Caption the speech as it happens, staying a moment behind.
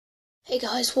Hey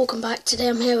guys, welcome back. Today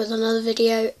I'm here with another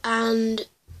video, and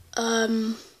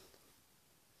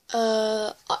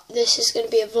this is going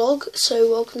to be a vlog, so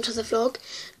welcome to the vlog,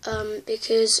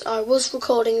 because I was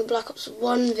recording a Black Ops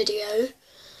 1 video,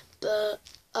 but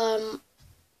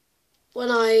when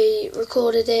I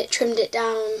recorded it, trimmed it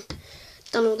down,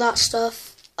 done all that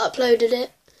stuff, uploaded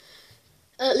it,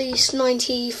 at least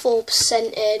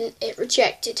 94% in, it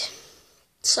rejected,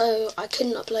 so I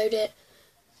couldn't upload it.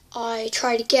 I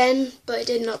tried again, but it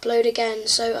didn't upload again,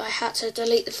 so I had to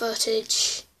delete the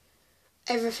footage,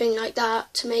 everything like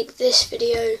that, to make this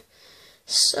video.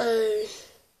 So,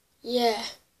 yeah.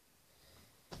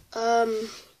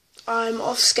 I'm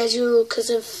off schedule because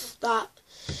of that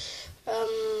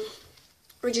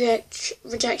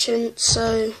rejection,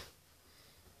 so,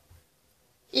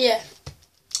 yeah.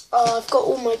 I've got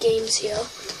all my games here.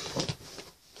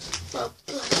 Oh,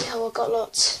 bloody hell, I've got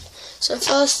lots. So,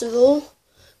 first of all,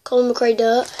 Colin McRae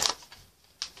Dirt,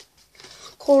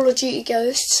 Call of Duty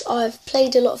Ghosts. I've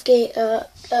played a lot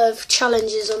of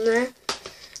challenges on there.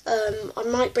 I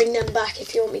might bring them back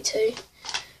if you want me to.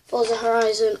 Forza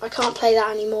Horizon, I can't play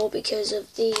that anymore because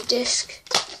of the disc.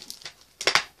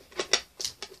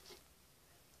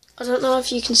 I don't know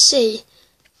if you can see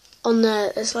on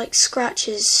there, there's like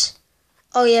scratches.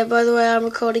 Oh yeah, by the way, I'm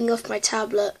recording off my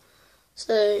tablet.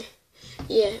 So,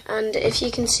 yeah, and if you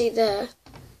can see there,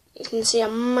 you can see a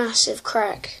massive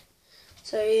crack.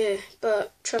 So yeah,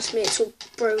 but trust me, it's all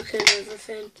broken and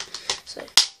everything. So,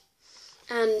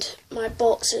 and my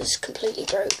box is completely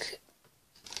broke.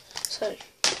 So,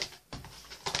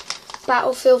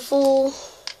 Battlefield 4,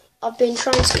 I've been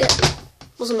trying to get,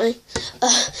 wasn't me,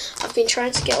 I've been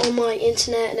trying to get all my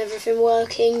internet and everything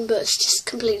working, but it's just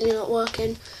completely not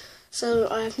working. So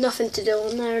I have nothing to do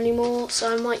on there anymore,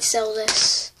 so I might sell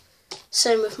this.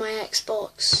 Same with my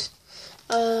Xbox.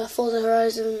 Forza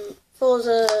Horizon,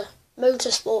 Forza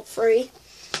Motorsport 3,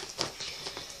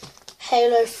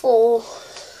 Halo 4,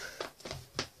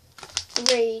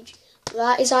 Rage.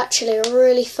 That is actually a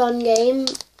really fun game.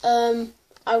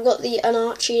 I've got the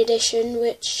Anarchy edition,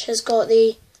 which has got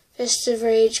the Fists of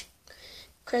Rage,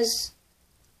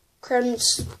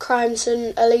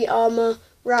 Crimson, Elite Armor,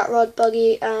 Rat Rod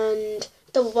Buggy, and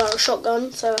Double Barrel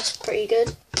Shotgun, so that's pretty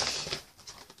good.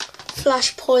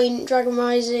 Flashpoint, Dragon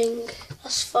Rising,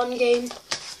 that's a fun game.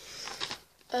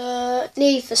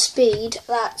 Need for Speed,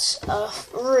 that's a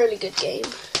really good game.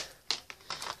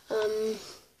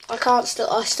 I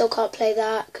still can't play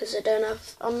that because I don't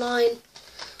have online,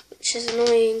 which is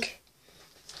annoying.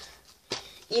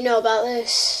 You know about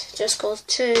this, Just Cause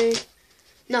 2,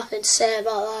 nothing to say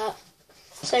about that.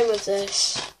 Same with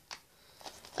this.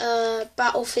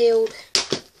 Battlefield.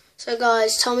 So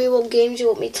guys, tell me what games you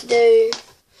want me to do.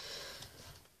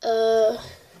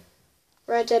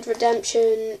 Red Dead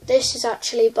Redemption. This is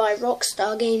actually by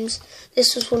Rockstar Games.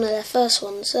 This was one of their first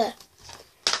ones there.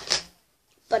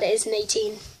 But it is an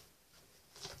 18.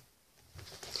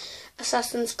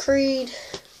 Assassin's Creed.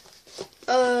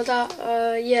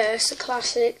 Yeah, it's a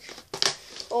classic.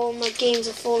 All my games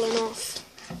have fallen off.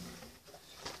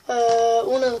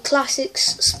 One of the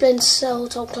classics, Splinter Cell,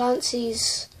 Tom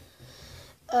Clancy's,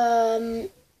 by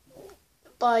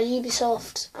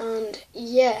Ubisoft, and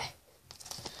yeah.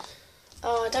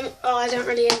 I don't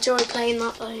really enjoy playing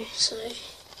that though. So,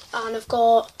 and I've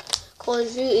got Call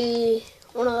of Duty,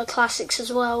 one of the classics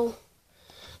as well,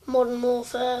 Modern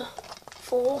Warfare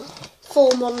 4,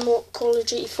 Call of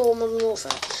Duty 4 Modern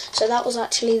Warfare. So that was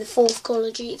actually the fourth Call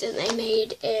of Duty that they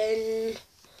made in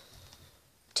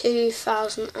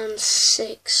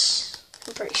 2006,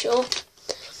 I'm pretty sure.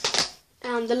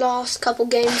 And the last couple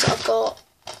games I've got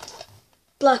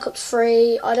Black Ops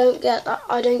 3. I don't get that.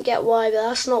 I don't get why, but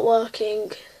that's not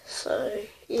working. So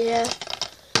yeah.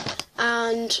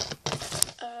 And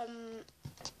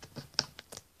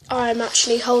I'm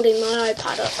actually holding my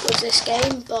iPad up with this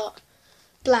game, but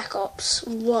Black Ops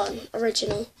 1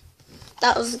 original.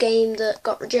 That was the game that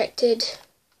got rejected.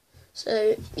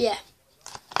 So yeah.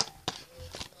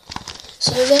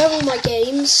 So there are all my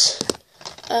games.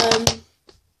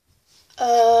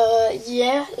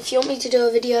 Yeah, if you want me to do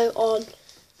a video on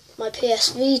my PS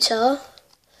Vita,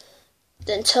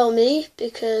 then tell me,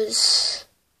 because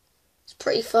it's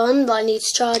pretty fun, but I need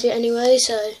to charge it anyway,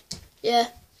 so yeah.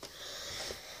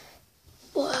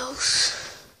 What else?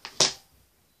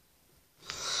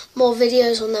 More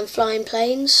videos on them flying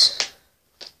planes.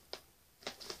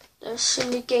 There's so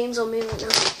many games on me right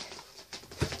now.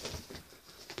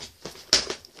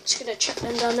 Just gonna chuck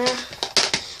them down there.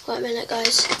 Wait a minute,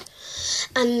 guys.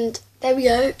 And there we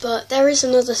go, but there is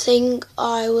another thing.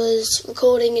 I was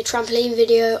recording a trampoline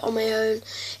video on my own.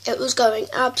 It was going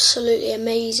absolutely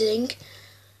amazing.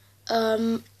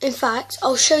 In fact,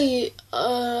 I'll show you.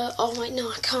 Oh wait, no,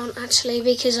 I can't actually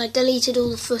because I deleted all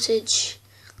the footage.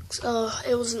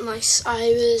 It wasn't nice. I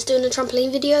was doing a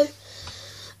trampoline video.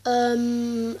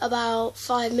 About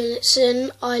 5 minutes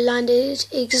in, I landed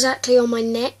exactly on my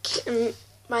neck and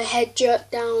my head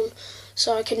jerked down,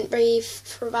 so I couldn't breathe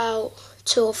for about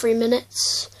 2 or 3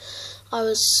 minutes. I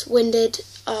was winded.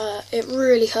 It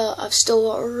really hurt. I've still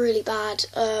got a really bad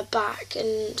back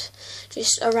and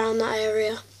just around that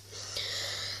area.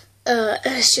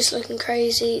 It's just looking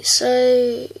crazy.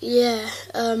 So yeah,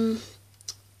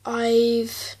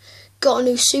 I've got a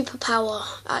new superpower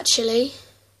actually.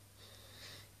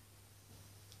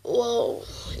 Well,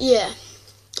 yeah,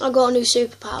 I got a new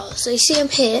superpower. So you see I'm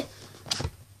here.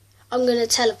 I'm going to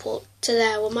teleport to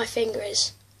there where my finger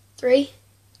is. 3,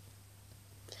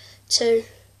 2,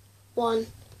 1.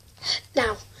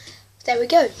 Now, there we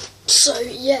go. So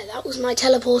yeah, that was my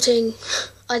teleporting.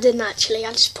 I didn't actually.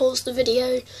 I just paused the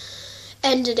video,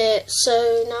 ended it.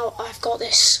 So now I've got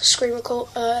this screen record,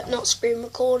 not screen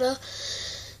recorder.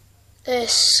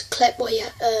 This clip where you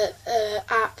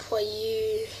app where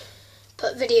you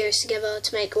put videos together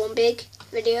to make one big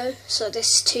video. So this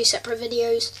is 2 separate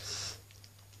videos.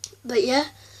 But yeah,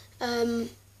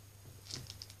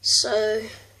 so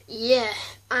yeah,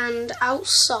 and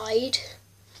outside,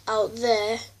 out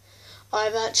there,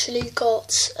 I've actually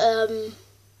got,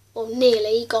 or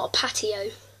nearly got a patio.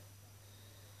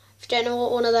 If you don't know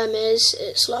what one of them is,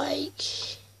 it's like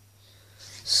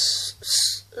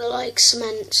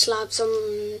cement slabs on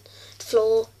the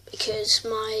floor because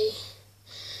my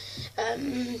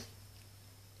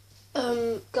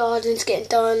garden's getting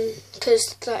done,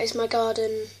 because that is my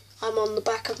garden. I'm on the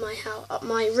back of my house.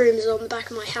 My room is on the back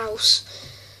of my house,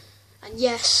 and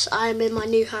yes, I'm in my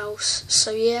new house. So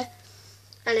yeah,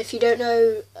 and if you don't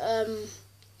know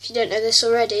this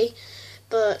already,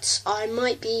 but I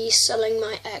might be selling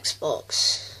my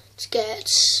Xbox to get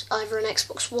either an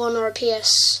Xbox One or a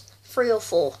PS3 or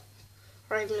 4,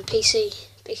 or even a PC,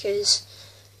 because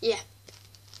yeah,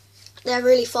 they're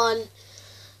really fun.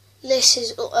 This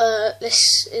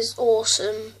is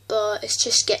awesome, but it's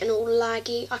just getting all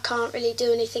laggy. I can't really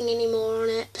do anything anymore on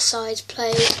it besides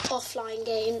play offline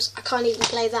games. I can't even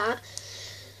play that,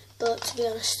 but to be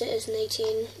honest, it is an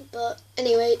 18. But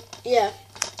anyway, yeah,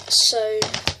 so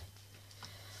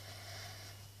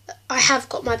I have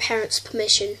got my parents'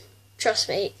 permission, trust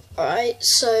me. Alright,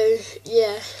 so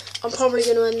yeah, I'm probably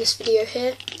going to end this video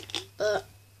here, but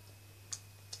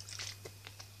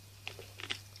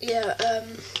yeah,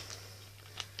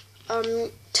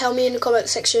 tell me in the comment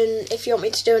section if you want me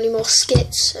to do any more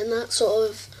skits and that sort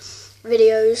of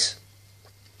videos.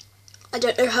 I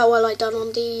don't know how well I done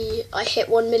on the I hit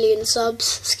 1 million subs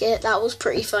skit. That was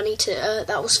pretty funny to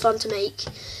that was fun to make,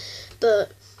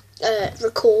 but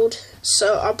record.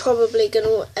 So I'm probably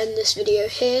gonna end this video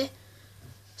here.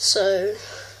 So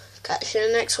catch you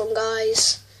in the next one,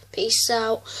 guys. Peace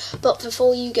out. But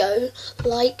before you go,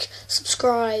 like,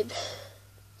 subscribe,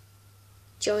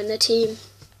 join the team.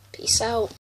 Peace out.